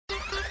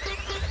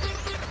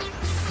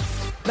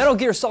Metal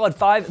Gear Solid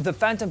 5, The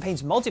Phantom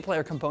Pain's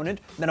multiplayer component,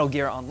 Metal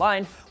Gear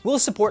Online, will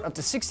support up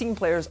to 16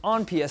 players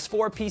on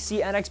PS4,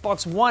 PC, and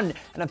Xbox One,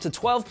 and up to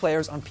 12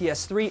 players on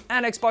PS3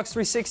 and Xbox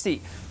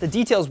 360. The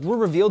details were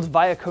revealed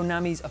via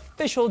Konami's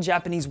official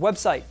Japanese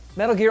website.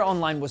 Metal Gear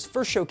Online was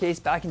first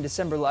showcased back in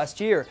December last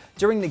year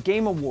during the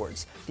Game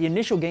Awards. The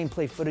initial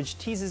gameplay footage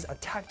teases a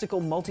tactical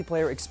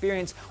multiplayer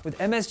experience with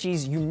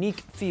MSG's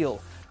unique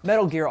feel.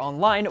 Metal Gear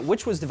Online,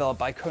 which was developed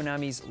by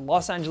Konami's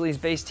Los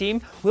Angeles-based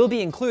team, will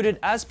be included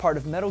as part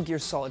of Metal Gear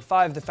Solid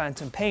 5 The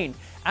Phantom Pain,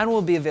 and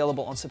will be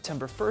available on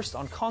September 1st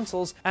on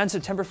consoles and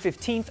September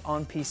 15th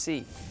on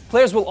PC.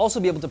 Players will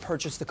also be able to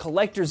purchase the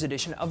collector's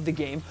edition of the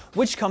game,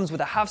 which comes with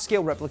a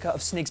half-scale replica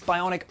of Snake's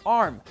bionic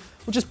arm,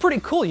 which is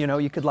pretty cool, you know,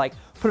 you could like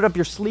put it up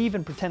your sleeve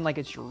and pretend like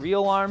it's your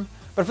real arm.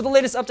 But for the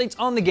latest updates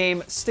on the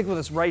game, stick with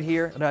us right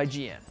here at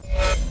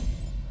IGN.